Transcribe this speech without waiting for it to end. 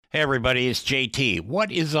Hey everybody, it's JT.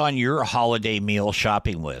 What is on your holiday meal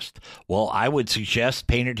shopping list? Well, I would suggest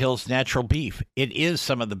Painted Hills Natural Beef. It is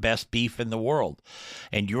some of the best beef in the world.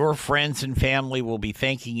 And your friends and family will be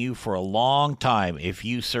thanking you for a long time if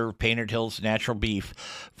you serve Painted Hills Natural Beef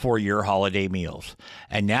for your holiday meals.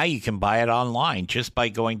 And now you can buy it online just by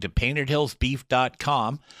going to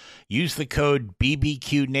paintedhillsbeef.com. Use the code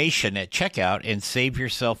BBQNation at checkout and save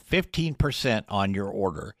yourself 15% on your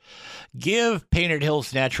order. Give Painted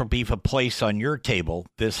Hills Natural Beef a place on your table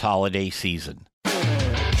this holiday season.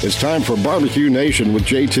 It's time for Barbecue Nation with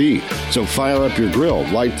JT. So fire up your grill,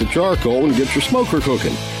 light the charcoal, and get your smoker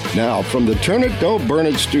cooking. Now, from the Turn It, Don't Burn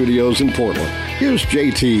It studios in Portland, here's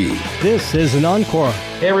JT. This is an encore.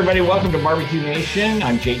 Hey, everybody. Welcome to Barbecue Nation.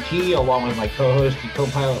 I'm JT, along with my co-host and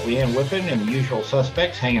co-pilot, Leanne Whippen, and the usual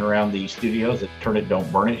suspects hanging around the studios at Turn It,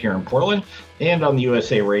 Don't Burn It here in Portland and on the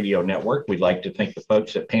USA Radio Network. We'd like to thank the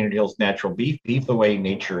folks at Painted Hills Natural Beef, beef the way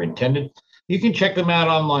nature intended. You can check them out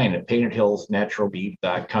online at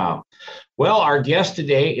paintedhillsnaturalbeef.com. Well, our guest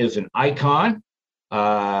today is an icon.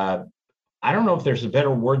 I don't know if there's a better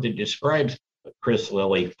word that describes Chris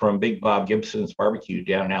Lilly from Big Bob Gibson's Barbecue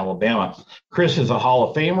down in Alabama. Chris is a Hall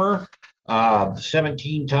of Famer,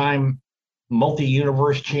 17-time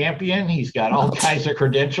multi-universe champion. He's got all kinds of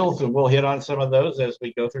credentials, and we'll hit on some of those as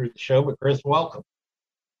we go through the show. But Chris, welcome.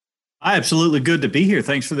 Absolutely good to be here.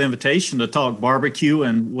 Thanks for the invitation to talk barbecue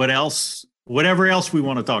and whatever else we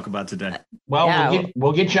want to talk about today. Well, yeah.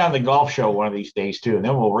 We'll get you on the golf show one of these days too, and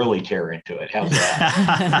then we'll really tear into it. How's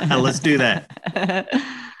that? Let's do that.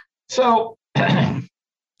 So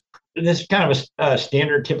this is kind of a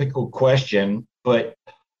standard, typical question, but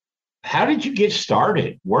how did you get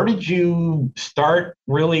started? Where did you start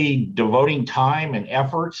really devoting time and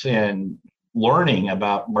efforts and learning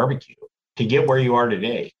about barbecue to get where you are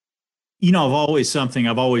today? You know, I've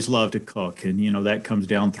always loved to cook. And, that comes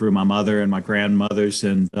down through my mother and my grandmothers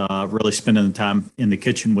and really spending the time in the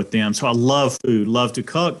kitchen with them. So I love food, love to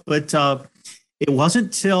cook. But it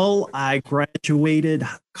wasn't till I graduated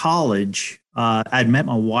college. I'd met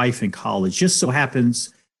my wife in college. Just so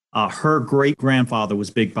happens her great-grandfather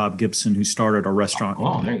was Big Bob Gibson, who started a restaurant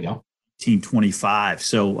there you go. 1925.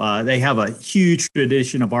 So they have a huge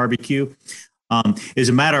tradition of barbecue. As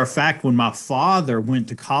a matter of fact, when my father went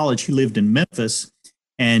to college, he lived in Memphis,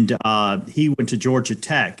 and he went to Georgia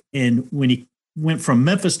Tech. And when he went from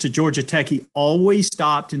Memphis to Georgia Tech, he always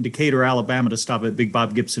stopped in Decatur, Alabama, to stop at Big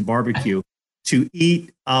Bob Gibson Barbecue to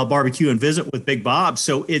eat barbecue and visit with Big Bob.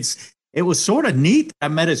 So it was sort of neat. I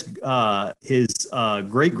met his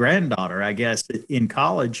great granddaughter, I guess, in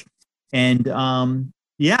college, and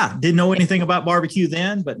didn't know anything about barbecue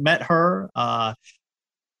then, but met her.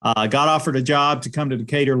 Got offered a job to come to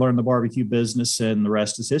Decatur, learn the barbecue business, and the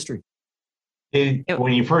rest is history.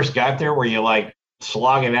 When you first got there, were you like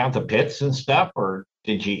slogging out the pits and stuff, or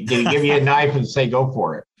did he give you a knife and say, go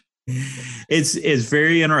for it? It's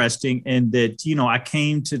very interesting in that, I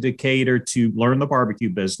came to Decatur to learn the barbecue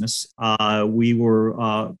business. He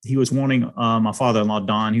was wanting, my father-in-law,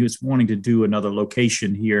 Don, he was wanting to do another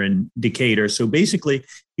location here in Decatur. So basically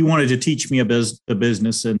he wanted to teach me the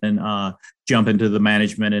business and then jump into the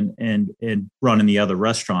management and running the other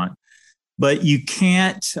restaurant. But you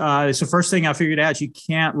can't, it's the first thing I figured out, you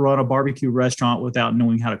can't run a barbecue restaurant without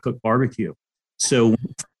knowing how to cook barbecue. So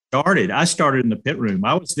I started in the pit room.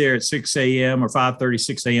 I was there at 6 a.m. or 5:30,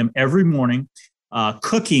 6 a.m. every morning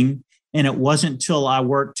cooking. And it wasn't until I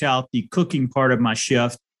worked out the cooking part of my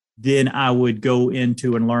shift, then I would go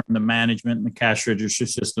into and learn the management and the cash register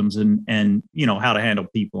systems and how to handle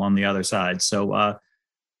people on the other side. So I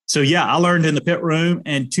learned in the pit room.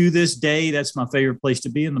 And to this day, that's my favorite place to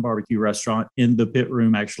be, in the barbecue restaurant, in the pit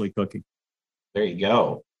room, actually cooking. There you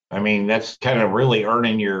go. I mean, that's kind of really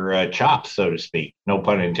earning your chops, so to speak. No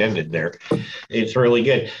pun intended there. It's really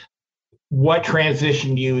good. What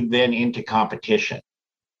transitioned you then into competition?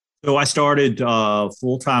 So I started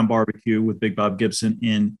full-time barbecue with Big Bob Gibson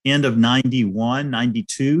in end of 91,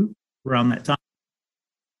 92, around that time.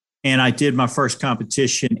 And I did my first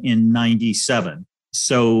competition in 97.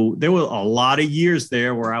 So there were a lot of years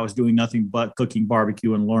there where I was doing nothing but cooking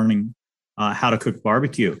barbecue and learning how to cook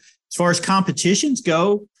barbecue. As far as competitions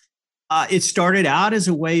go, it started out as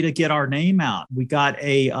a way to get our name out. We got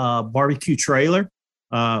a barbecue trailer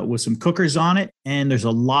with some cookers on it, and there's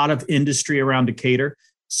a lot of industry around Decatur.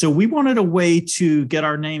 So we wanted a way to get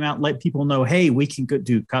our name out and let people know, hey, we can go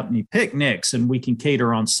do company picnics and we can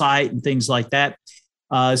cater on site and things like that.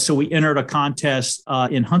 So we entered a contest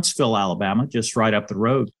in Huntsville, Alabama, just right up the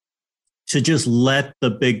road, to just let the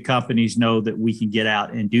big companies know that we can get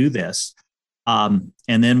out and do this. And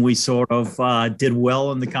then we sort of did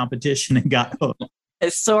well in the competition and got hooked.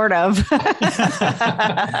 Sort of.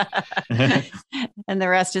 And the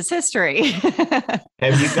rest is history.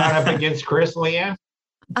 Have you gone up against Chris, Leanne?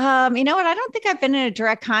 You know what? I don't think I've been in a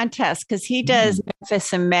direct contest because he does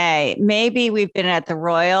Memphis in May. Maybe we've been at the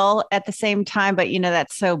Royal at the same time, but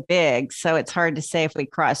that's so big. So it's hard to say if we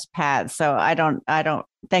crossed paths. So I don't,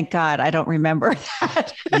 thank God, I don't remember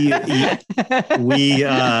that.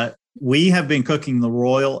 We have been cooking the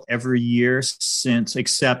Royal every year since,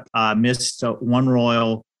 except I missed one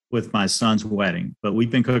Royal with my son's wedding, but we've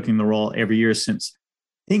been cooking the Royal every year since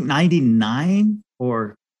I think 99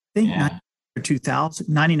 or 2000,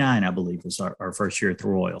 99, I believe was our first year at the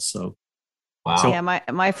Royal. So, wow. So, yeah,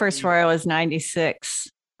 my first Royal was 96.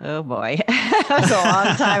 Oh boy. That was a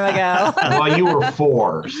long time ago. Well, you were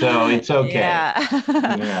 4, so it's okay.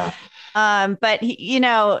 Yeah. But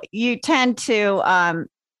you tend to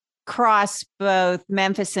cross both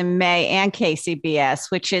Memphis in May and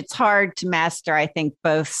KCBS, which it's hard to master, I think,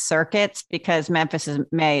 both circuits because Memphis in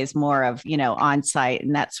May is more of, on site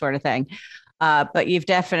and that sort of thing. But you've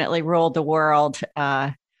definitely ruled the world.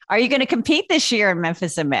 Are you going to compete this year in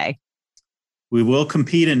Memphis in May? We will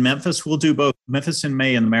compete in Memphis. We'll do both Memphis in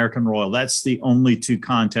May and American Royal. That's the only 2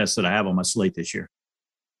 contests that I have on my slate this year.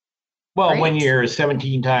 Well, Great. When you're a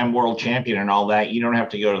 17-time world champion and all that, you don't have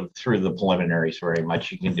to go through the preliminaries very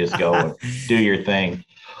much. You can just go and do your thing.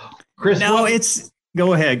 Chris, go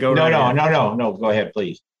ahead. No. Go ahead,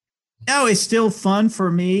 please. No, it's still fun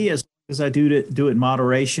for me as I do it in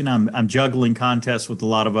moderation. I'm juggling contests with a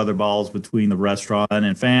lot of other balls between the restaurant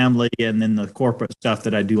and family, and then the corporate stuff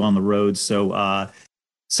that I do on the road. So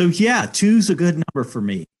yeah, 2's a good number for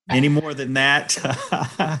me. Any more than that,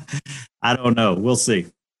 I don't know. We'll see.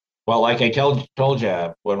 Well, like I told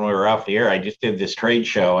you when we were off the air, I just did this trade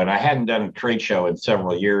show, and I hadn't done a trade show in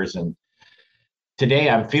several years. And today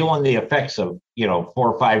I'm feeling the effects of, 4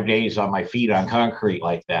 or 5 days on my feet on concrete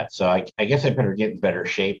like that. So I guess I better get in better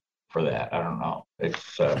shape for that. I don't know.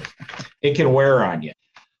 It's it can wear on you.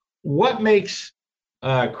 What makes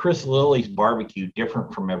Chris Lilly's barbecue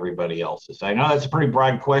different from everybody else's? I know that's a pretty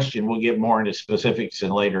broad question. We'll get more into specifics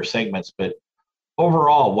in later segments, but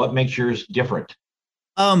overall, what makes yours different?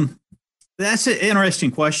 That's an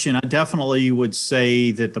interesting question. I definitely would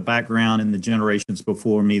say that the background and the generations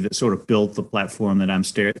before me that sort of built the platform that I'm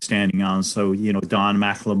standing on. So, Don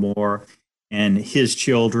McLemore and his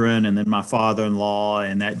children, and then my father-in-law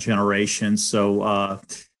and that generation. So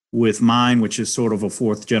with mine, which is sort of a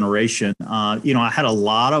 4th generation, I had a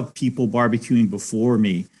lot of people barbecuing before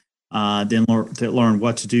me that learned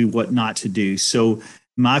what to do, what not to do. So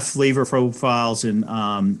my flavor profiles and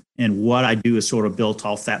what I do is sort of built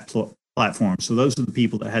off that platform. So those are the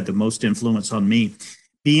people that had the most influence on me.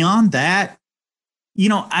 Beyond that,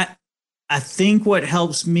 I think what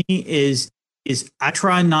helps me is I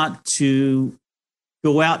try not to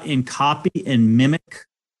go out and copy and mimic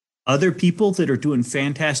other people that are doing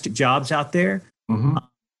fantastic jobs out there. Mm-hmm.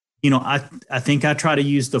 I think I try to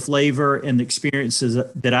use the flavor and the experiences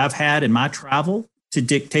that I've had in my travel to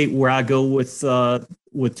dictate where I go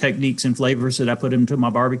with techniques and flavors that I put into my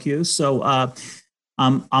barbecue. So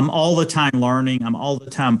I'm all the time learning. I'm all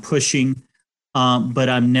the time pushing, but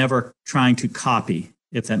I'm never trying to copy,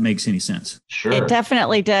 if that makes any sense. Sure. It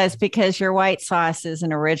definitely does, because your white sauce is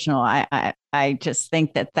an original. I just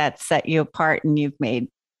think that set you apart, and you've made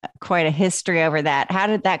quite a history over that. How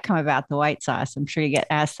did that come about, the white sauce? I'm sure you get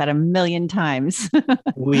asked that a million times.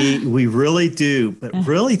 We really do. But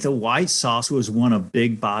really, the white sauce was one of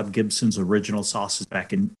Big Bob Gibson's original sauces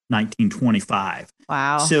back in 1925.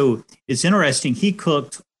 Wow. So it's interesting. He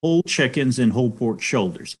cooked whole chickens and whole pork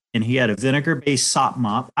shoulders, and he had a vinegar-based sop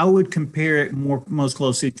mop. I would compare it most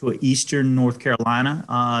closely to an Eastern North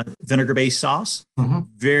Carolina vinegar-based sauce. Mm-hmm.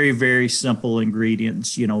 Very, very simple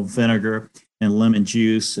ingredients, vinegar and lemon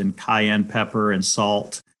juice and cayenne pepper and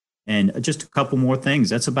salt and just a couple more things.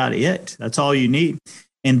 That's about it. That's all you need.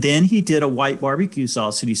 And then he did a white barbecue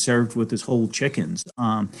sauce that he served with his whole chickens.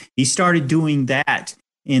 He started doing that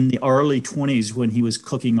in the early 20s when he was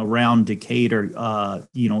cooking around Decatur,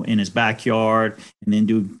 in his backyard, and then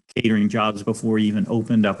doing catering jobs before he even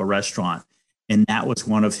opened up a restaurant. And that was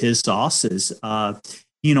one of his sauces.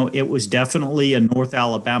 It was definitely a North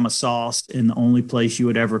Alabama sauce, and the only place you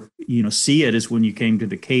would ever, see it is when you came to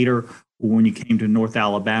Decatur or when you came to North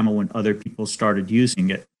Alabama when other people started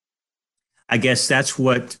using it. I guess that's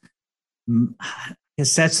what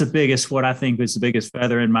what I think is the biggest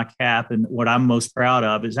feather in my cap, and what I'm most proud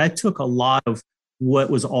of is I took a lot of what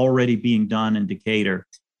was already being done in Decatur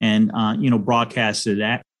and broadcasted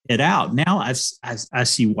it out. Now I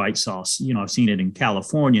see white sauce. I've seen it in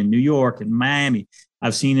California, New York, and Miami.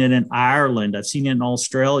 I've seen it in Ireland. I've seen it in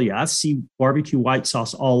Australia. I've seen barbecue white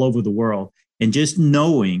sauce all over the world. And just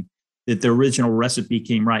knowing that the original recipe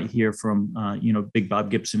came right here from, Big Bob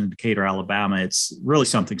Gibson in Decatur, Alabama, it's really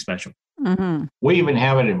something special. Mm-hmm. We even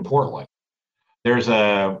have it in Portland. There's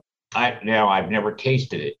I've never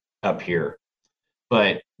tasted it up here,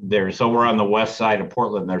 but there's over on the west side of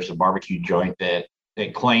Portland, there's a barbecue joint that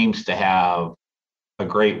claims to have a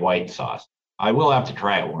great white sauce. I will have to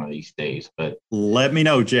try it one of these days, but let me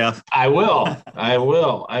know, Jeff. I will.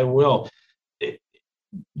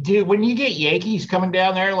 Dude, when you get Yankees coming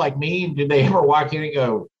down there like me, do they ever walk in and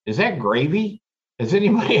go, "Is that gravy?" Has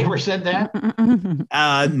anybody ever said that?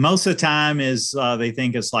 Most of the time is they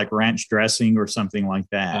think it's like ranch dressing or something like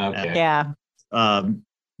that. Okay.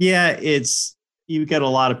 Yeah. It's you get a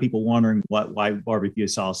lot of people wondering what white barbecue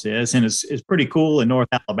sauce is, and it's pretty cool in North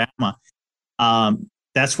Alabama.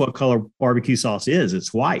 That's what color barbecue sauce is.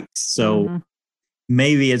 It's white. So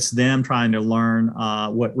maybe it's them trying to learn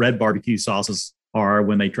what red barbecue sauces are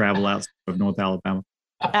when they travel outside of North Alabama.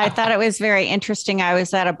 I thought it was very interesting. I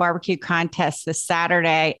was at a barbecue contest this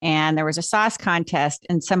Saturday, and there was a sauce contest,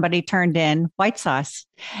 and somebody turned in white sauce.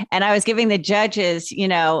 And I was giving the judges,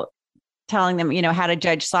 telling them, how to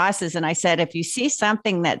judge sauces. And I said, if you see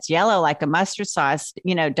something that's yellow, like a mustard sauce,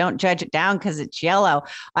 don't judge it down because it's yellow.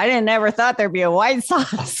 I never thought there'd be a white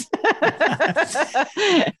sauce.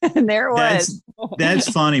 And there it was. That's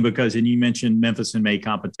funny because, and you mentioned Memphis in May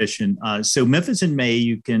competition. So Memphis in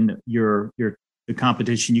May, the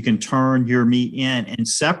competition, you can turn your meat in, and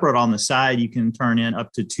separate on the side, you can turn in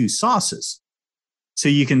up to 2 sauces. So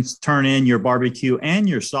you can turn in your barbecue and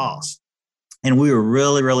your sauce. And we were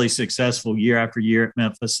really, really successful year after year at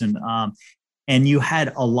Memphis. And you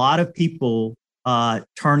had a lot of people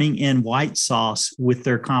turning in white sauce with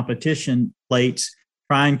their competition plates,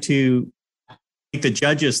 trying to make the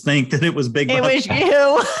judges think that it was Big Bob. It was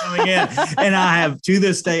you. And I have, to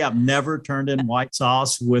this day, I've never turned in white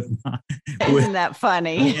sauce Isn't that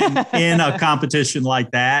funny? in a competition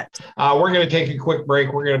like that. We're going to take a quick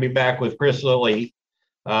break. We're going to be back with Chris Lilly,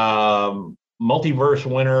 multiverse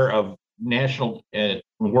winner of national and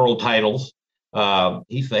world titles.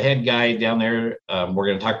 He's the head guy down there. We're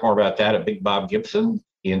going to talk more about that at Big Bob Gibson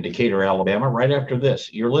in Decatur, Alabama, right after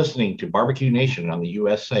this. You're listening to Barbecue Nation on the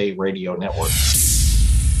USA Radio Network.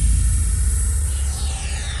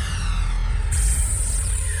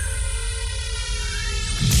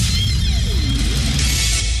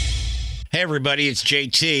 Hey everybody, it's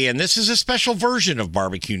JT, and this is a special version of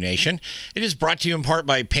Barbecue Nation. It is brought to you in part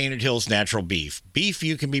by Painted Hills Natural Beef. Beef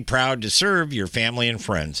you can be proud to serve your family and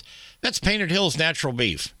friends. That's Painted Hills Natural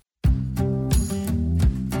Beef.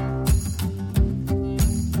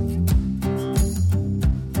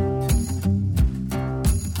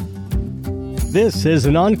 This is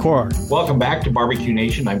an encore. Welcome back to Barbecue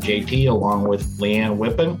Nation. I'm JT along with Leanne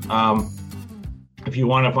Whippen. If you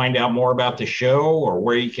want to find out more about the show or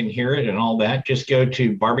where you can hear it and all that, just go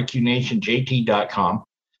to barbecuenationjt.com.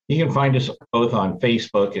 You can find us both on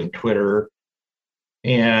Facebook and Twitter.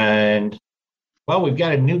 And, well, we've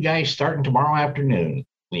got a new guy starting tomorrow afternoon,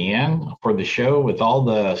 Leanne, for the show with all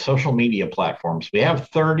the social media platforms. We have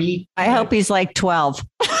 30. I hope he's like 12.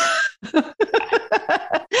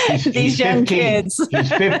 These young 15. kids. He's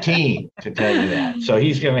 15, to tell you that. So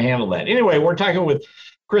he's going to handle that. Anyway, we're talking with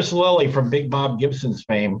Chris Lilly from Big Bob Gibson's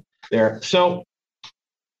fame there. So,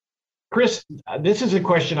 Chris, this is a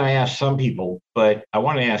question I ask some people, but I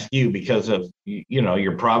want to ask you because of,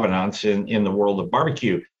 your provenance in the world of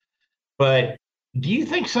barbecue. But do you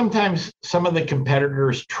think sometimes some of the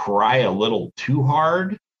competitors try a little too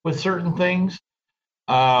hard with certain things?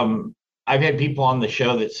 I've had people on the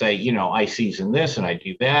show that say, I season this and I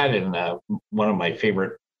do that. And one of my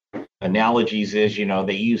favorite analogies is,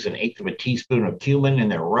 they use 1/8 of a teaspoon of cumin in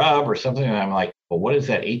their rub or something. And I'm like, well, what does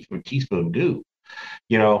that 1/8 of a teaspoon do?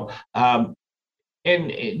 And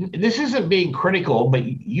this isn't being critical, but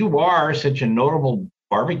you are such a notable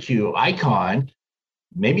barbecue icon.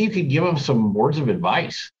 Maybe you could give them some words of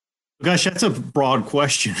advice. Gosh, that's a broad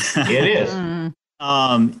question. It is.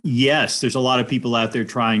 Yes, there's a lot of people out there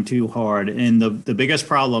trying too hard. And the biggest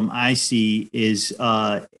problem I see is,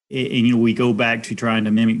 we go back to trying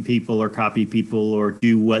to mimic people or copy people or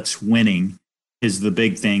do what's winning is the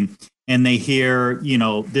big thing. And they hear,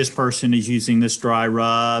 this person is using this dry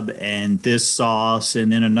rub and this sauce,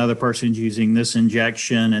 and then another person's using this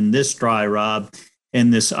injection and this dry rub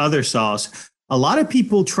and this other sauce. A lot of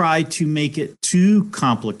people try to make it too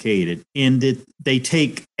complicated in that they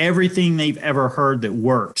take everything they've ever heard that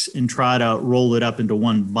works and try to roll it up into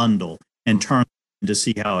one bundle and turn it to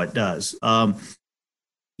see how it does.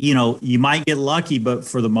 you might get lucky, but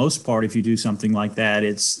for the most part, if you do something like that,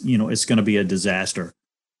 it's going to be a disaster.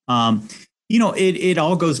 It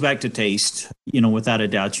all goes back to taste, without a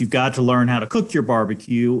doubt. You've got to learn how to cook your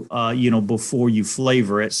barbecue, before you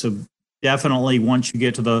flavor it. So definitely once you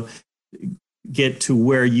get to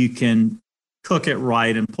where you can cook it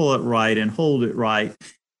right and pull it right and hold it right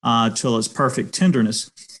till it's perfect tenderness,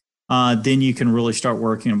 then you can really start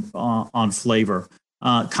working on flavor.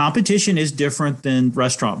 Competition is different than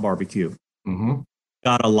restaurant barbecue. Mm-hmm.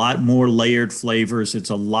 Got a lot more layered flavors. It's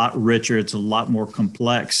a lot richer. It's a lot more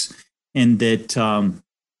complex, and that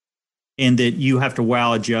you have to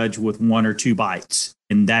wow a judge with 1 or 2 bites,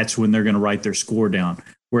 and that's when they're going to write their score down.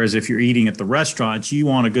 Whereas if you're eating at the restaurants, you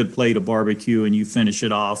want a good plate of barbecue and you finish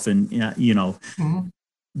it off, and Mm-hmm.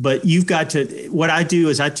 But you've got to. What I do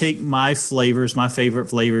is I take my flavors, my favorite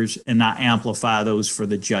flavors, and I amplify those for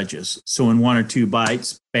the judges. So in 1 or 2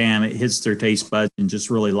 bites, bam, it hits their taste buds and just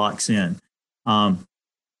really locks in.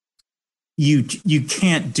 You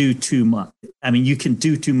can't do too much. I mean, you can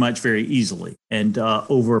do too much very easily and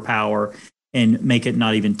overpower and make it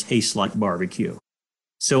not even taste like barbecue.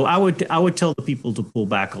 So I would tell the people to pull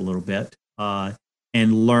back a little bit and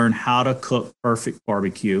learn how to cook perfect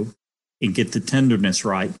barbecue and get the tenderness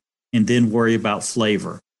right, and then worry about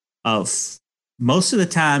flavor. Most of the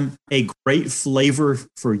time, a great flavor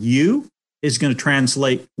for you is going to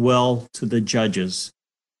translate well to the judges.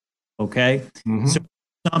 Okay? Mm-hmm. So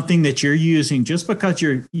something that you're using just because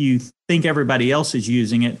you think everybody else is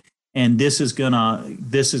using it, and this is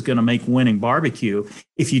gonna make winning barbecue.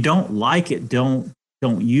 If you don't like it, don't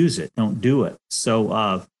use it. Don't do it.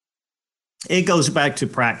 So it goes back to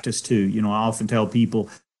practice too. I often tell people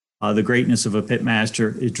the greatness of a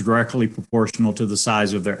pitmaster is directly proportional to the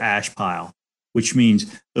size of their ash pile, which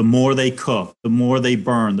means the more they cook, the more they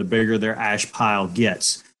burn, the bigger their ash pile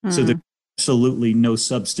gets. Mm-hmm. So there's absolutely no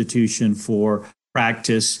substitution for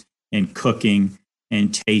practice and cooking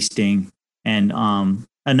and tasting. And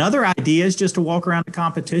another idea is just to walk around the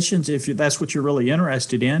competitions if that's what you're really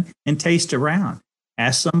interested in, and taste around.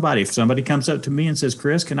 Ask somebody. If somebody comes up to me and says,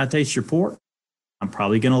 "Chris, can I taste your pork?" I'm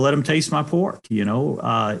probably going to let them taste my pork.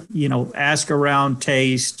 Ask around,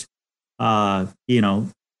 taste, and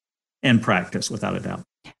practice without a doubt.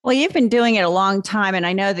 Well, you've been doing it a long time, and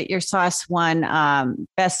I know that your sauce won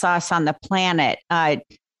best sauce on the planet.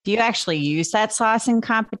 Do you actually use that sauce in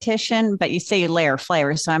competition? But you say you layer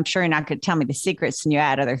flavors, so I'm sure you're not going to tell me the secrets and you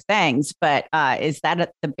add other things. But is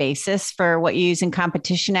that the basis for what you use in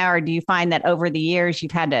competition now, or do you find that over the years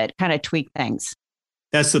you've had to kind of tweak things?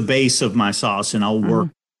 That's the base of my sauce, and I'll work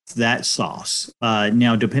that sauce.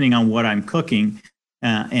 Now, depending on what I'm cooking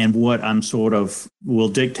and what I'm will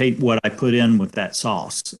dictate what I put in with that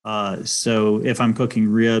sauce. So if I'm cooking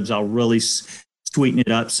ribs, I'll really sweeten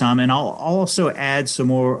it up some, and I'll also add some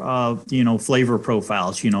more, flavor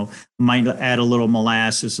profiles. Might add a little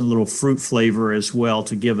molasses, a little fruit flavor as well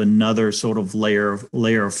to give another sort of layer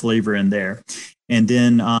of flavor in there, and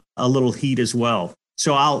then a little heat as well.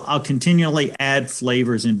 So I'll continually add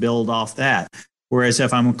flavors and build off that. Whereas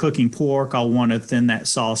if I'm cooking pork, I'll want to thin that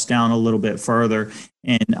sauce down a little bit further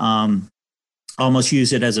and almost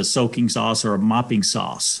use it as a soaking sauce or a mopping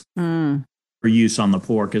sauce for use on the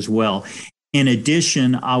pork as well. In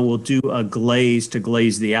addition, I will do a glaze to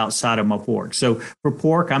glaze the outside of my pork. So for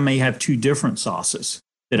pork, I may have 2 different sauces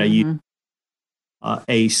that I use,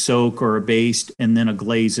 a soak or a baste, and then a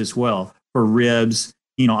glaze as well. For ribs,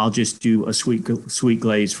 I'll just do a sweet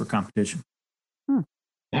glaze for competition.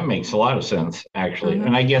 That makes a lot of sense, actually.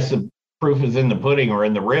 And I guess the proof is in the pudding or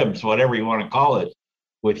in the ribs, whatever you want to call it,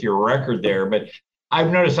 with your record there. But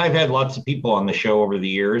I've noticed I've had lots of people on the show over the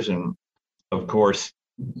years. And of course,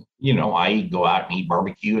 I go out and eat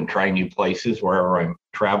barbecue and try new places wherever I'm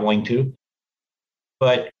traveling to.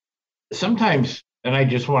 But sometimes, and I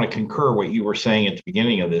just want to concur what you were saying at the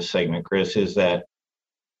beginning of this segment, Chris, is that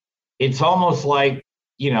it's almost like,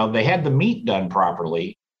 they had the meat done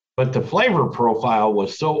properly, but the flavor profile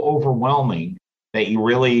was so overwhelming that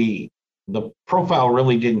the profile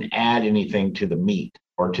really didn't add anything to the meat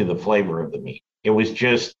or to the flavor of the meat. It was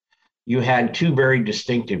just, you had 2 very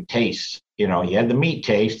distinctive tastes. You had the meat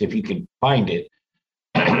taste, if you could find it,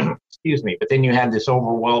 excuse me, but then you had this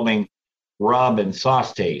overwhelming rub and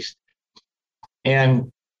sauce taste.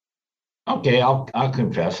 And okay, I'll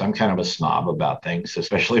confess, I'm kind of a snob about things,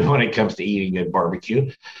 especially when it comes to eating good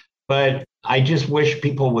barbecue. But I just wish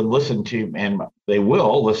people would listen to, and they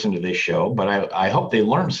will listen to this show, but I hope they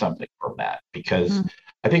learn something from that, because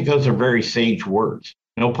I think those are very sage words.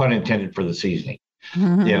 No pun intended for the seasoning,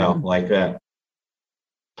 like that.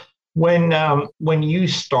 When you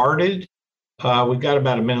started We've got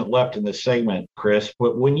about a minute left in this segment, Chris.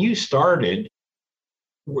 But when you started,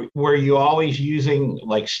 were you always using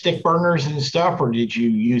like stick burners and stuff, or did you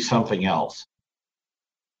use something else?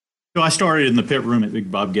 So I started in the pit room at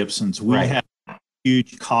Big Bob Gibson's. We had a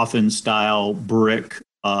huge coffin style brick,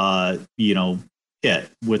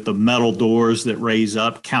 pit with the metal doors that raise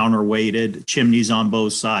up, counterweighted, chimneys on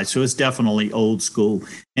both sides. So it's definitely old school.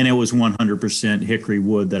 And it was 100% hickory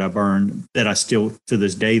wood that I burned, that I still, to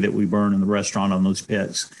this day, that we burn in the restaurant on those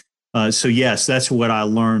pits. So yes, that's what I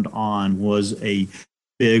learned on, was a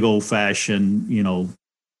big old fashioned,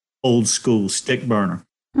 old school stick burner.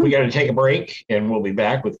 We got to take a break, and we'll be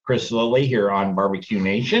back with Chris Lilly here on Barbecue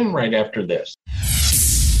Nation right after this.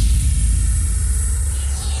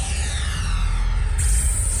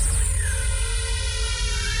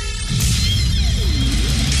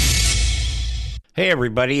 Hey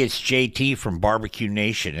everybody, it's JT from Barbecue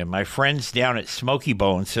Nation, and my friends down at Smoky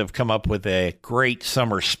Bones have come up with a great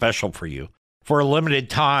summer special for you. For a limited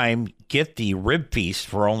time, get the Rib Feast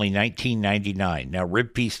for only $19.99. Now,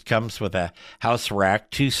 Rib Feast comes with a house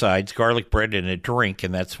rack, 2 sides, garlic bread, and a drink,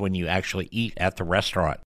 and that's when you actually eat at the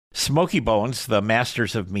restaurant. Smoky Bones, the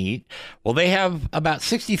masters of meat, well, they have about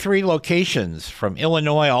 63 locations from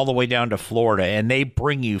Illinois all the way down to Florida, and they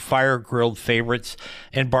bring you fire-grilled favorites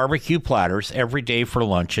and barbecue platters every day for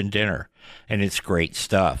lunch and dinner. And it's great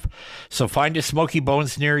stuff. So find a Smoky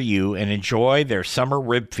Bones near you and enjoy their Summer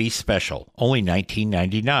Rib Feast special, only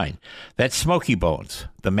 $19.99. That's Smoky Bones,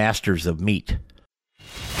 the masters of meat.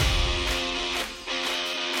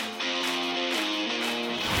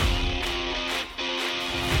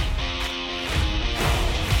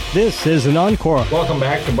 This is an encore. Welcome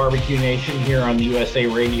back to Barbecue Nation here on the USA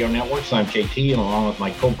Radio Networks. I'm JT, and along with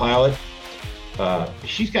my co-pilot,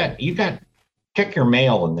 check your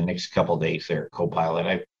mail in the next couple of days there,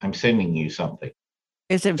 co-pilot. I'm sending you something.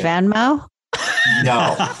 Is it Venmo?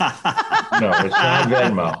 No, it's not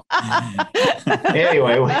Venmo.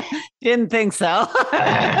 Anyway. Didn't think so.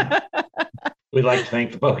 We'd like to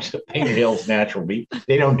thank the folks at Painted Hills Natural Beef.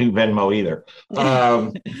 They don't do Venmo either.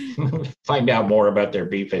 Find out more about their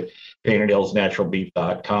beef at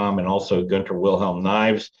paintedhillsnaturalbeef.com, and also Gunter Wilhelm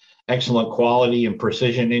Knives. Excellent quality and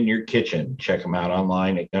precision in your kitchen. Check them out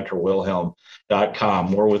online at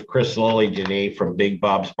gunterwilhelm.com. We're with Chris Lilly today from Big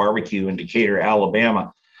Bob's Barbecue in Decatur,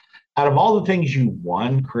 Alabama. Out of all the things you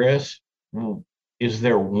won, Chris, is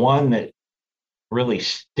there one that really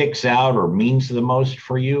sticks out or means the most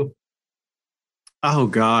for you? Oh,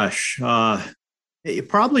 gosh.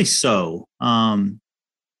 Probably so.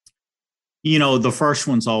 The first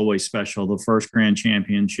one's always special. The first Grand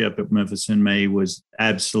Championship at Memphis in May was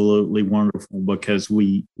absolutely wonderful because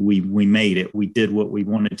we made it. We did what we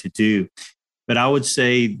wanted to do. But I would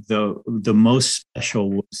say the most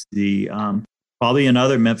special was the probably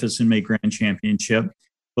another Memphis in May Grand Championship.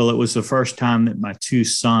 Well, it was the first time that my 2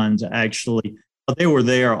 sons actually, they were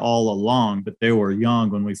there all along, but they were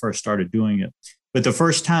young when we first started doing it. But the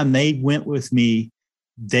first time they went with me,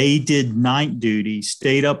 they did night duty,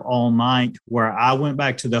 stayed up all night, where I went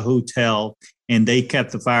back to the hotel and they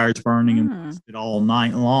kept the fires burning and it all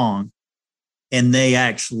night long. And they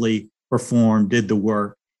actually performed, did the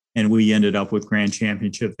work, and we ended up with Grand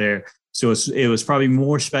Championship there. So it was probably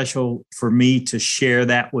more special for me to share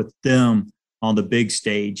that with them on the big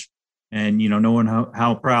stage. And, knowing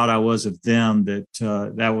how proud I was of them,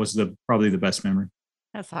 that was probably the best memory.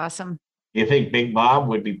 That's awesome. You think Big Bob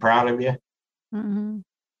would be proud of you? Mm-hmm.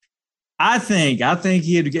 I think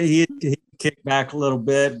he'd kick back a little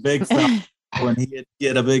bit, big fella, when he'd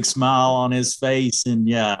get a big smile on his face, and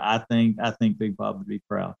yeah, I think Big Bob would be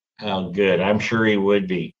proud. Oh, good. I'm sure he would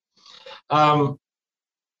be.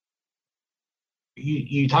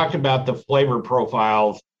 You talked about the flavor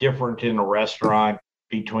profiles different in a restaurant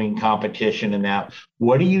between competition and that.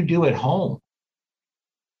 What do you do at home?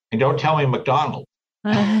 And don't tell me McDonald's.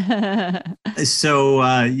 So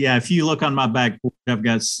if you look on my back porch, I've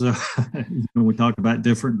got we talked about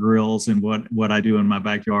different grills and what I do in my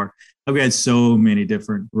backyard. I've got so many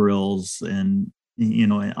different grills and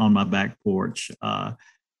on my back porch,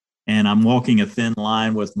 and I'm walking a thin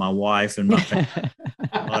line with my wife and my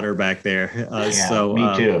daughter back there. Me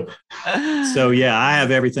too. I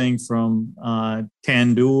have everything from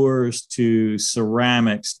tandoors to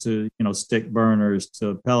ceramics to stick burners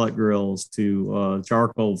to pellet grills to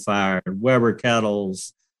charcoal fire, Weber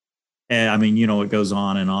kettles, and it goes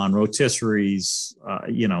on and on. Rotisseries,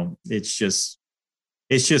 it's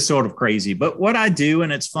just sort of crazy. But what I do,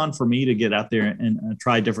 and it's fun for me to get out there and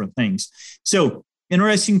try different things. So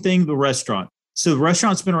interesting thing, the restaurant. So the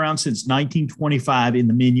restaurant's been around since 1925 and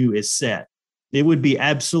the menu is set. It would be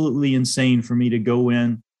absolutely insane for me to go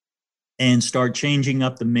in and start changing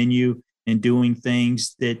up the menu and doing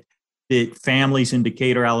things that families in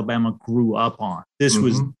Decatur, Alabama grew up on. This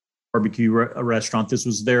was barbecue restaurant. This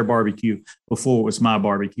was their barbecue before it was my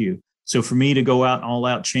barbecue. So for me to go out and all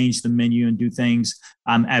out, change the menu and do things,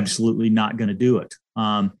 I'm absolutely not going to do it.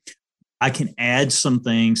 I can add some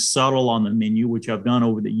things subtle on the menu, which I've done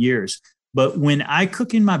over the years. But when I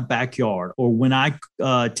cook in my backyard, or when I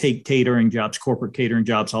take catering jobs, corporate catering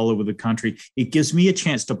jobs all over the country, it gives me a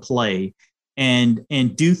chance to play and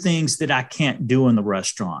do things that I can't do in the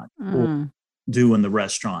restaurant or do in the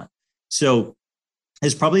restaurant. So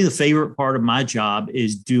it's probably the favorite part of my job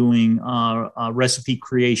is doing recipe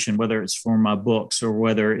creation, whether it's for my books or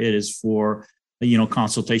whether it is for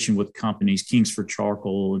consultation with companies, Kingsford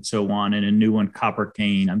Charcoal and so on, and a new one, Copper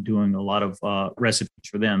Cane. I'm doing a lot of recipes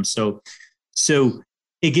for them. So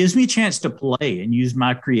it gives me a chance to play and use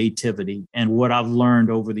my creativity and what I've learned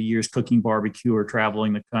over the years cooking barbecue or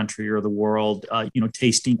traveling the country or the world,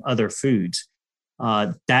 tasting other foods.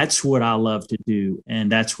 That's what I love to do.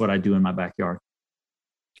 And that's what I do in my backyard.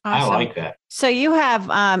 Awesome. I like that. So you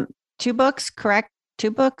have 2 books, correct? 2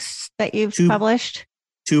 books that you've published?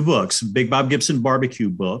 2 books. Big Bob Gibson barbecue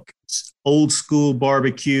book. It's old school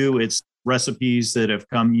barbecue. It's recipes that have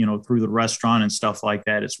come, through the restaurant and stuff like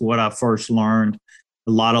that. It's what I first learned.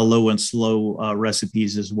 A lot of low and slow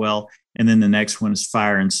recipes as well. And then the next one is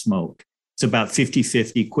Fire and Smoke. It's about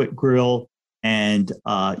 50-50 quick grill and,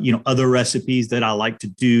 other recipes that I like to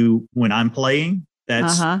do when I'm playing.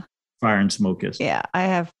 That's Fire and Smoke is. Yeah, I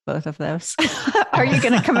have both of those. Are you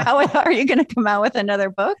going to come out with another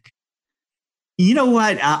book? You know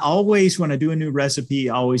what? I always, when I do a new recipe,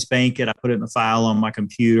 I always bank it. I put it in the file on my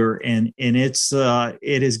computer, and it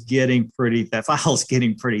is getting pretty. That file is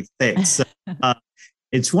getting pretty thick. So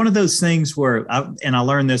it's one of those things where, I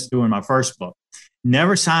learned this doing my first book.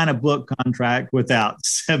 Never sign a book contract without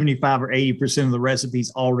 75 or 80% of the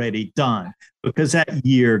recipes already done, because that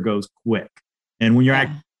year goes quick. And when you're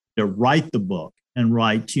actually to write the book and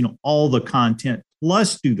write, all the content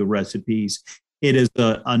plus do the recipes, it is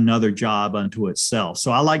another job unto itself.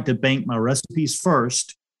 So I like to bank my recipes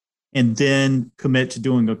first and then commit to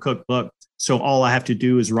doing a cookbook. So all I have to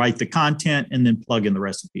do is write the content and then plug in the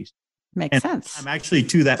recipes. Makes sense. I'm actually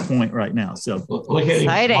to that point right now. So look at him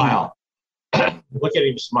smile. Look at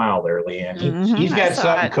him smile there, Leanne. He's got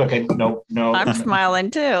something cooking. No. I'm smiling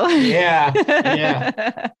too.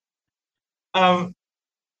 Yeah.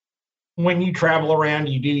 When you travel around,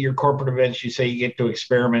 you do your corporate events, you say you get to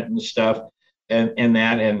experiment and stuff. And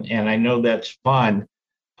I know that's fun,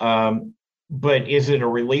 but is it a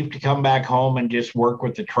relief to come back home and just work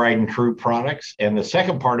with the tried and true products? And the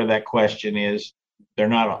second part of that question is, they're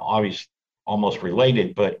not obvious, almost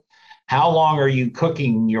related, but how long are you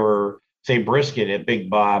cooking your, say, brisket at Big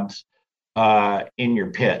Bob's in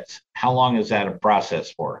your pits? How long is that a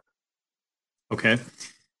process for? Okay.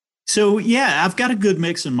 So, I've got a good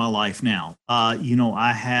mix in my life now.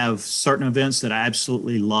 I have certain events that I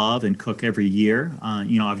absolutely love and cook every year.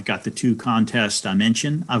 I've got the 2 contests I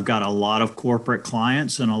mentioned. I've got a lot of corporate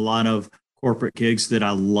clients and a lot of corporate gigs that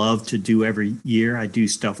I love to do every year. I do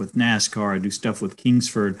stuff with NASCAR. I do stuff with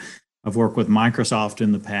Kingsford. I've worked with Microsoft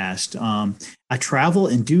in the past. I travel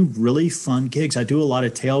and do really fun gigs. I do a lot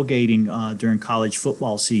of tailgating during college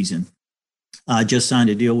football season. I just signed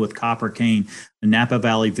a deal with Copper Cane, the Napa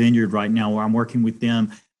Valley Vineyard right now, where I'm working with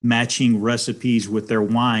them, matching recipes with their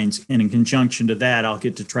wines. And in conjunction to that, I'll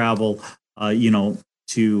get to travel,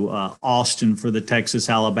 to Austin for the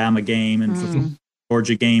Texas-Alabama game and for the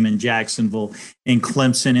Georgia game in Jacksonville and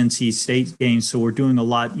Clemson, NC State games. So we're doing a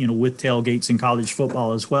lot, with tailgates in college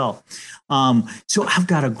football as well. So I've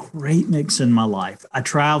got a great mix in my life. I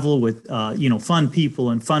travel with, fun people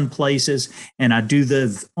and fun places, and I do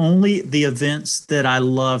only the events that I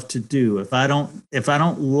love to do. If I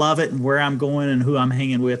don't love it and where I'm going and who I'm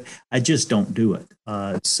hanging with, I just don't do it.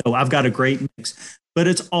 So I've got a great mix, but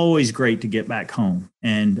it's always great to get back home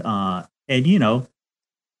and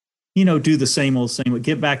do the same old,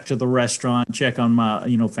 get back to the restaurant, check on my,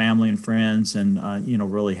 family and friends and,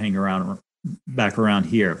 really hang back around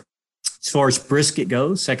here. As far as brisket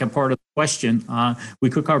goes, second part of the question,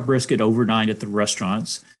 we cook our brisket overnight at the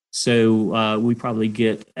restaurants. So we probably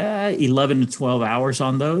get 11 to 12 hours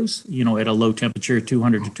on those, at a low temperature,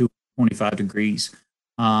 200 to 225 degrees.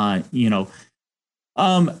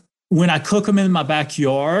 When I cook them in my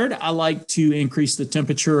backyard, I like to increase the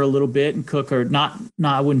temperature a little bit and cook, or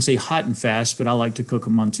I wouldn't say hot and fast, but I like to cook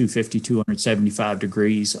them on 250, 275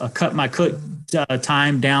 degrees. Cut my cook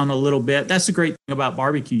time down a little bit. That's the great thing about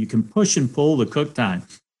barbecue. You can push and pull the cook time.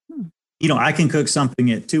 I can cook something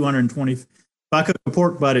at 220 I cook a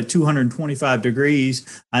pork butt at 225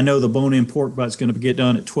 degrees, I know the bone-in pork butt is going to get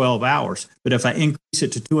done at 12 hours. But if I increase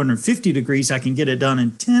it to 250 degrees, I can get it done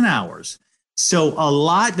in 10 hours. So a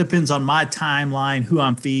lot depends on my timeline, who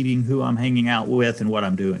I'm feeding, who I'm hanging out with, and what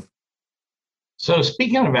I'm doing. So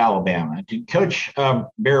speaking of Alabama, did Coach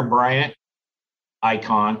Bear Bryant,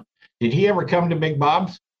 icon, did he ever come to Big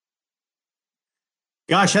Bob's?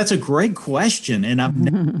 Gosh, that's a great question. And I've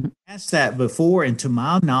never asked that before. And to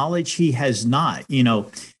my knowledge, he has not. You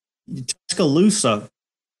know, Tuscaloosa,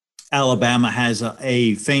 Alabama has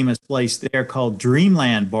a famous place there called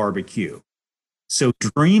Dreamland Barbecue. So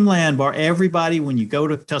Dreamland Bar, everybody, when you go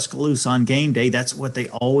to Tuscaloosa on game day, that's what they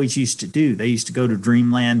always used to do. They used to go to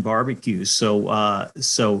Dreamland Barbecue. So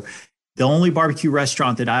the only barbecue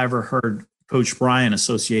restaurant that I ever heard Coach Bryant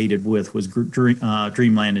associated with was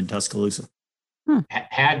Dreamland in Tuscaloosa.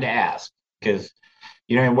 Had to ask because,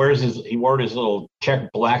 you know, he wore his little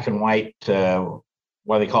check black and white, what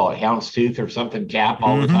do they call it, houndstooth or something cap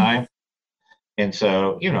all the time. And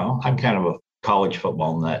so, you know, I'm kind of a college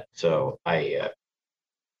football nut. So I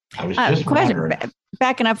was just wondering.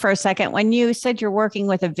 Backing up for a second, when you said you're working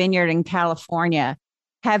with a vineyard in California,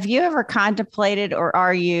 have you ever contemplated or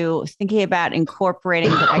are you thinking about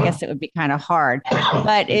incorporating, I guess it would be kind of hard,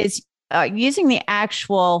 but is using the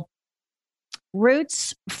actual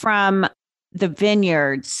roots from the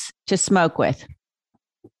vineyards to smoke with?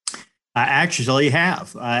 I actually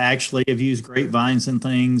have. I actually have used grapevines and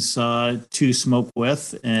things to smoke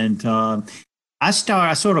with. And I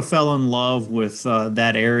sort of fell in love with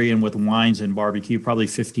that area and with wines and barbecue probably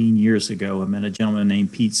 15 years ago. I met a gentleman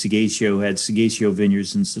named Pete Sagacio, who had Sagacio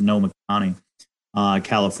Vineyards in Sonoma County,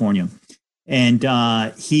 California. And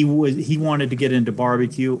he wanted to get into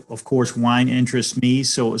barbecue. Of course, wine interests me,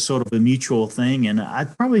 so it was sort of a mutual thing. And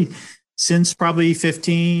since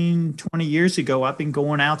 15, 20 years ago, I've been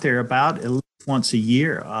going out there about at least once a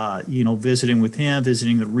year, visiting with him,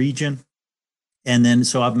 visiting the region. And then,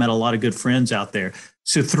 so I've met a lot of good friends out there.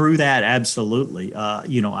 So through that, absolutely.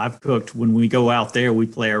 I've cooked, when we go out there, we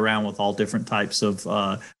play around with all different types of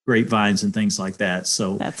grapevines and things like that.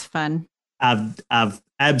 So that's fun. I've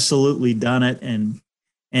absolutely done it.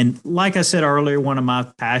 And like I said earlier, one of my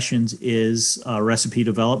passions is recipe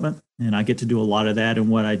development, and I get to do a lot of that in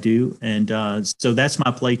what I do. And so that's my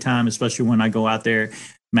playtime, especially when I go out there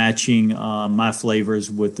matching my flavors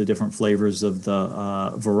with the different flavors of the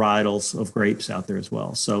varietals of grapes out there as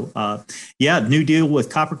well. So new deal with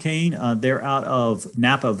Copper Cane. They're out of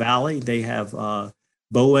Napa Valley. They have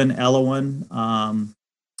Bowen, Elowen,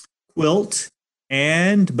 Quilt,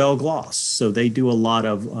 and Belle Gloss. So they do a lot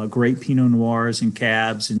of great Pinot Noirs and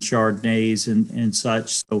Cabs and Chardonnays and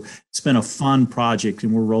such. So it's been a fun project,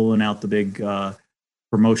 and we're rolling out the big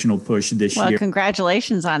promotional push this year. Well,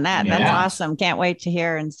 congratulations on that. Yeah. That's awesome. Can't wait to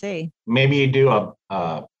hear and see. Maybe you do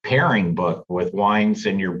a pairing book with wines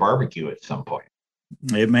and your barbecue at some point.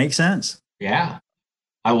 It makes sense. Yeah.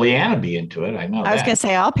 Leanne would be into it. I know. I was going to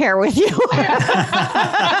say, I'll pair with you.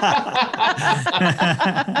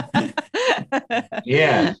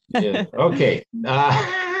 Yeah. Okay.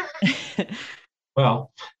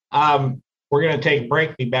 We're going to take a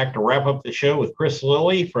break. Be back to wrap up the show with Chris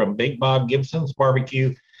Lilly from Big Bob Gibson's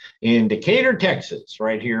Barbecue in Decatur, Texas,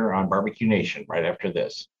 right here on Barbecue Nation, right after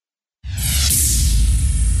this.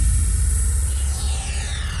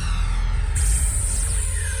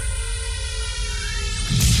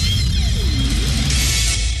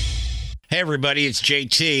 Hey everybody, it's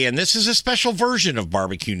JT, and this is a special version of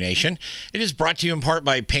Barbecue Nation. It is brought to you in part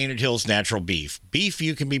by Painted Hills Natural Beef. Beef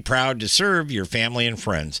you can be proud to serve your family and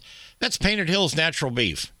friends. That's Painted Hills Natural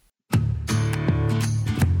Beef.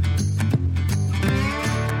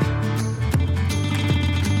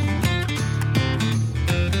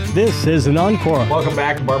 This is an encore. Welcome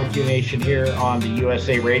back to Barbecue Nation here on the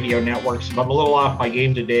USA Radio Network. So I'm a little off my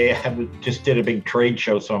game today. I just did a big trade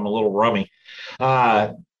show, so I'm a little rummy.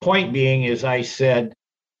 Point being is I said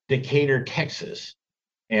Decatur, Texas,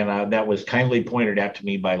 and that was kindly pointed out to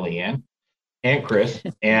me by Leanne and Chris,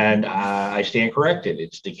 and I stand corrected.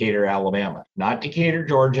 It's Decatur, Alabama, not Decatur,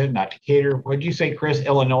 Georgia, not Decatur. What did you say, Chris?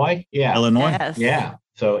 Illinois? Yeah. Illinois? Yes. Yeah.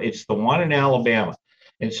 So it's the one in Alabama.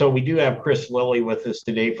 And so we do have Chris Lilly with us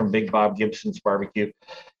today from Big Bob Gibson's Barbecue.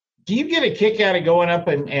 Do you get a kick out of going up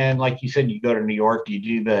and like you said, you go to New York, do you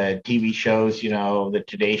do the TV shows, the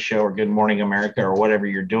Today Show or Good Morning America or whatever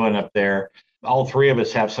you're doing up there? All three of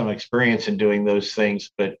us have some experience in doing those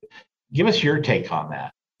things, but give us your take on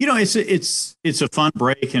that. It's a fun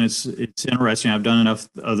break, and it's interesting. I've done enough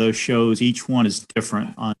of those shows. Each one is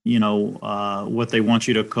different on, what they want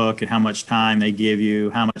you to cook and how much time they give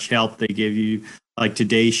you, how much help they give you. Like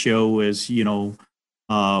Today's Show is,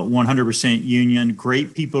 100% union,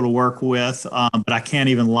 great people to work with, but I can't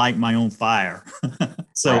even light my own fire.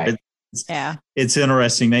 So Right. it's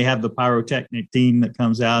interesting. They have the pyrotechnic team that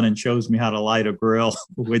comes out and shows me how to light a grill,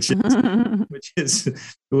 which is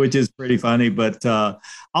pretty funny. But I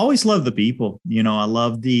always love the people. I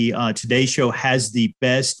love the Today Show has the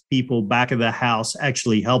best people back of the house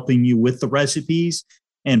actually helping you with the recipes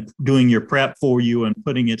and doing your prep for you and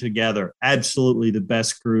putting it together. Absolutely the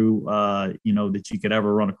best crew, that you could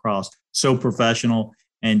ever run across. So professional.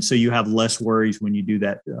 And so you have less worries when you do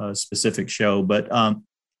that specific show. But,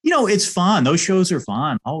 it's fun. Those shows are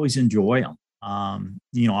fun. I always enjoy them.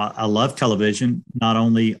 I love television, not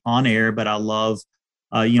only on air, but I love,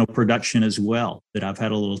 production as well, that I've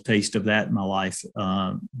had a little taste of that in my life.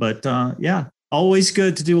 Always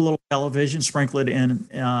good to do a little television, sprinkle it in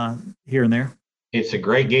here and there. It's a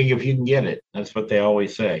great gig if you can get it. That's what they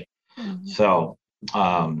always say. Mm-hmm. So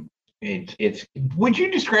it's would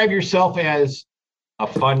you describe yourself as a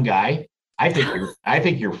fun guy? I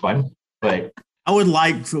think you're fun, but I would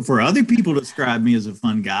like for other people to describe me as a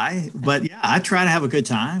fun guy, but yeah, I try to have a good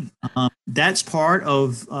time. That's part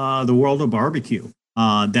of the world of barbecue.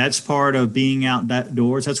 That's part of being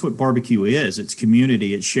outdoors. That's what barbecue is. It's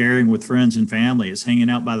community. It's sharing with friends and family. It's hanging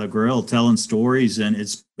out by the grill, telling stories, and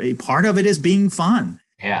it's a part of it is being fun.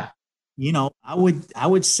 Yeah. I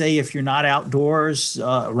would say if you're not outdoors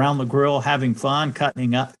around the grill having fun,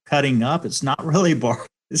 cutting up, it's not really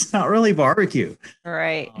barbecue.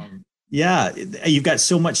 Right. Yeah, you've got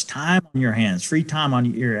so much time on your hands, free time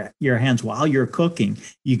on your hands while you're cooking.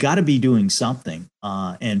 You got to be doing something,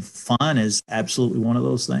 and fun is absolutely one of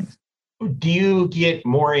those things. Do you get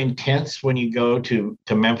more intense when you go to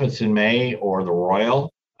Memphis in May or the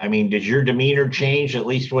Royal? I mean, does your demeanor change at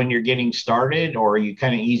least when you're getting started, or are you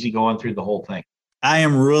kind of easy going through the whole thing? I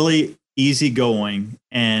am really easygoing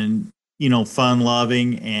and fun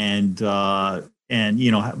loving and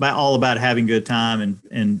all about having a good time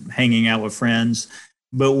and hanging out with friends.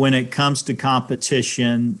 But when it comes to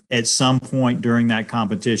competition, at some point during that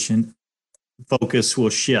competition, focus will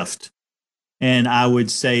shift. And I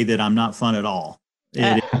would say that I'm not fun at all.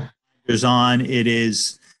 It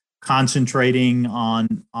is concentrating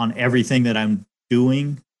on everything that I'm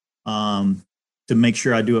doing to make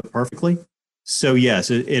sure I do it perfectly. So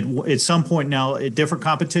yes, it at some point now at different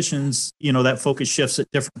competitions, that focus shifts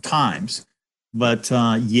at different times. But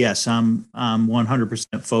yes, I'm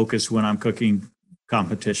 100% focused when I'm cooking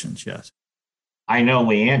competitions. Yes. I know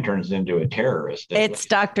Leanne turns into a terrorist. It's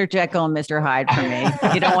Dr. Jekyll and Mr. Hyde for me.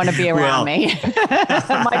 You don't want to be around me.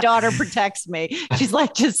 My daughter protects me. She's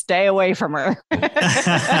like, just stay away from her.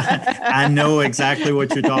 I know exactly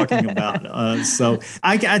what you're talking about. So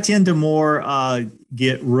I tend to more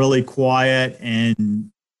get really quiet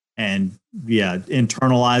and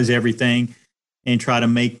internalize everything and try to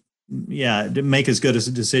make as good as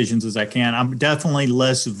decisions as I can. I'm definitely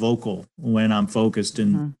less vocal when I'm focused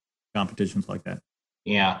in competitions like that.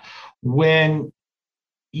 Yeah. When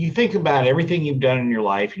you think about everything you've done in your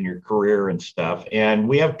life and your career and stuff, and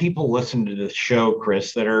we have people listen to this show,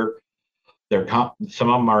 Chris, that some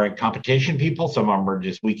of them are competition people, some of them are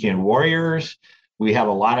just weekend warriors. We have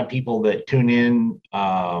a lot of people that tune in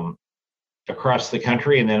across the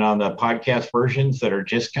country and then on the podcast versions that are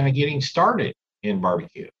just kind of getting started in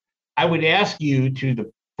barbecue. I would ask you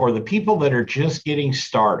for the people that are just getting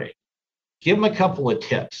started, give them a couple of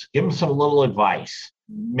tips, give them some little advice.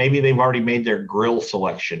 Maybe they've already made their grill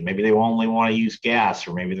selection. Maybe they only want to use gas,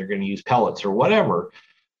 or maybe they're going to use pellets or whatever.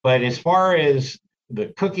 But as far as the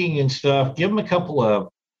cooking and stuff, give them a couple of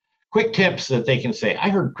quick tips that they can say, I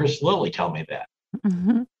heard Chris Lilly tell me that.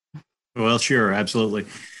 Mm-hmm. Well, sure. Absolutely.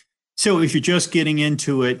 So if you're just getting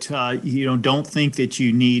into it, don't think that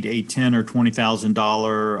you need a $10,000 or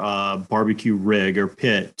 $20,000 barbecue rig or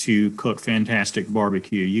pit to cook fantastic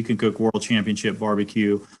barbecue. You can cook world championship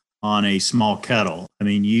barbecue on a small kettle. I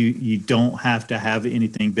mean, you don't have to have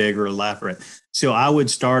anything big or elaborate. So I would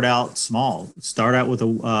start out small. Start out with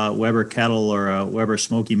a Weber kettle or a Weber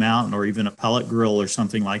Smoky Mountain or even a pellet grill or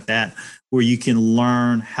something like that, where you can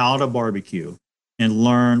learn how to barbecue and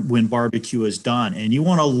learn when barbecue is done. And you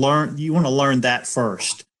want to learn that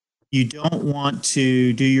first. You don't want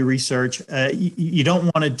to do your research. You don't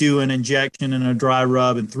want to do an injection and a dry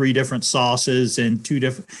rub and 3 different sauces and 2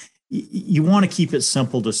 different. You want to keep it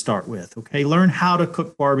simple to start with. Okay. Learn how to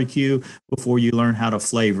cook barbecue before you learn how to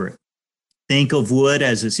flavor it. Think of wood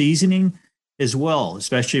as a seasoning as well,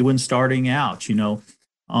 especially when starting out.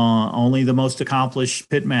 Only the most accomplished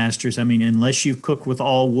pit masters. I mean, unless you cook with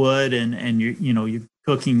all wood and you're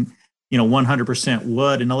cooking, 100%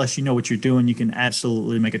 wood, and unless you know what you're doing, you can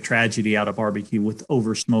absolutely make a tragedy out of barbecue with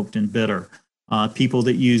over smoked and bitter. People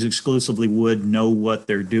that use exclusively wood know what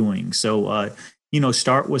they're doing. So,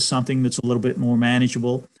 start with something that's a little bit more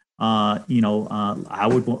manageable. I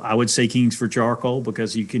would say Kingsford charcoal,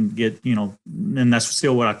 because you can get, and that's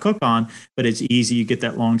still what I cook on, but it's easy. You get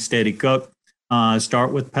that long, steady cook.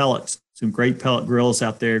 Start with pellets. Some great pellet grills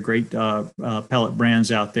out there, great pellet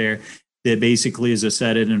brands out there that basically is a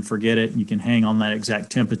set it and forget it. You can hang on that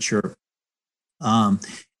exact temperature.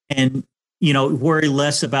 And worry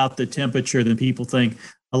less about the temperature than people think.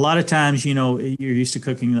 A lot of times, you're used to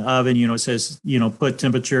cooking in the oven, it says, put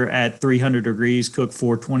temperature at 300 degrees, cook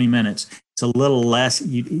for 20 minutes. It's a little less.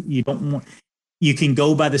 You don't want, you can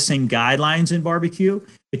go by the same guidelines in barbecue,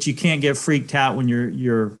 but you can't get freaked out when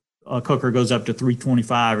your cooker goes up to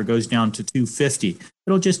 325 or goes down to 250.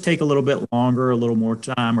 It'll just take a little bit longer, a little more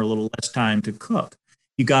time, or a little less time to cook.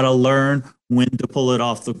 You got to learn when to pull it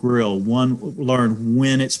off the grill, learn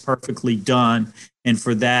when it's perfectly done. And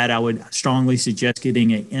for that, I would strongly suggest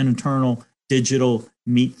getting an internal digital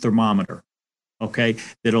meat thermometer, okay?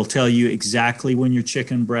 That'll tell you exactly when your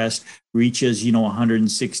chicken breast reaches,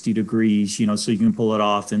 160 degrees, so you can pull it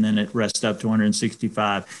off, and then it rests up to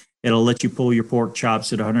 165. It'll let you pull your pork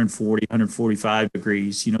chops at 140, 145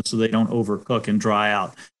 degrees, so they don't overcook and dry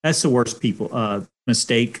out. That's the worst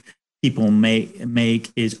mistake people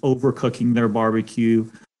make is overcooking their barbecue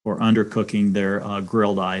or undercooking their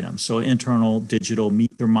grilled items. So internal digital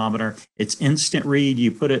meat thermometer, it's instant read.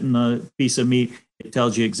 You put it in the piece of meat, it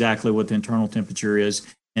tells you exactly what the internal temperature is,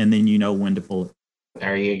 and then you know when to pull it.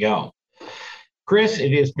 There you go. Chris,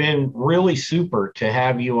 it has been really super to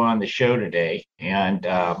have you on the show today, and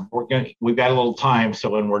we've got a little time, so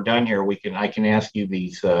when we're done here, I can ask you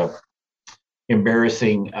these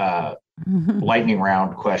embarrassing lightning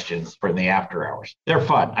round questions for the after hours. They're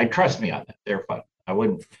fun. Trust me on that. They're fun. I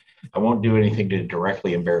won't do anything to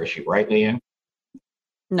directly embarrass you, right, Leanne?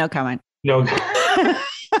 No comment. No.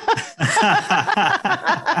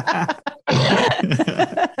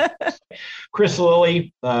 Chris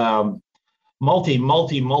Lilly,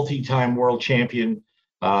 multi-time world champion,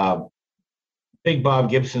 Big Bob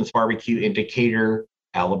Gibson's Barbecue in Decatur,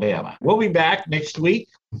 Alabama. We'll be back next week.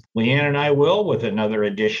 Leanne and I will, with another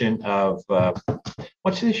edition of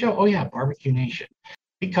what's the show? Oh yeah, Barbecue Nation.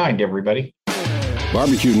 Be kind, everybody.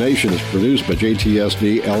 Barbecue Nation is produced by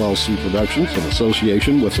JTSD LLC Productions in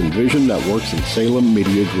association with Envision Networks and Salem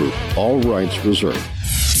Media Group. All rights reserved.